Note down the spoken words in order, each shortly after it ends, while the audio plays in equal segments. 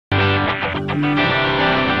So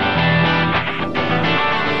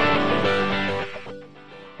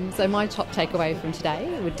my top takeaway from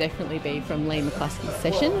today would definitely be from Lee McCluskey's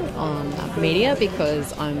session on media,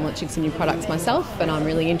 because I'm launching some new products myself and I'm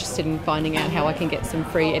really interested in finding out how I can get some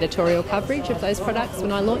free editorial coverage of those products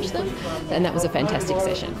when I launch them, and that was a fantastic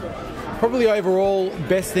session. Probably the overall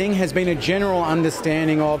best thing has been a general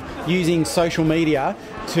understanding of using social media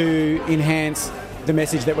to enhance the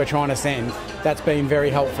message that we're trying to send. That's been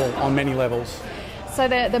very helpful on many levels. So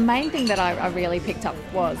the main thing that I really picked up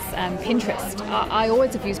was Pinterest. I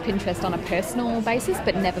always have used Pinterest on a personal basis,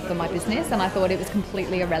 but never for my business, and I thought it was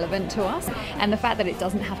completely irrelevant to us. And the fact that it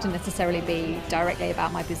doesn't have to necessarily be directly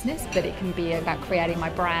about my business, but it can be about creating my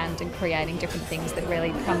brand and creating different things that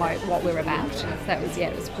really promote what we're about.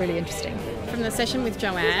 It was really interesting. From the session with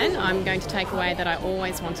Joanne, I'm going to take away that I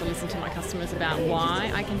always want to listen to my customers about why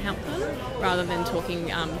I can help them, rather than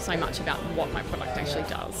talking so much about what my product actually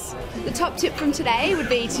does. The top tip from today would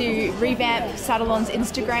be to revamp Saddle-On's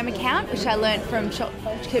Instagram account, which I learned from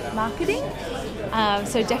Shopkeep Marketing.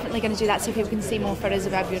 So definitely going to do that so people can see more photos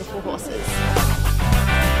of our beautiful horses.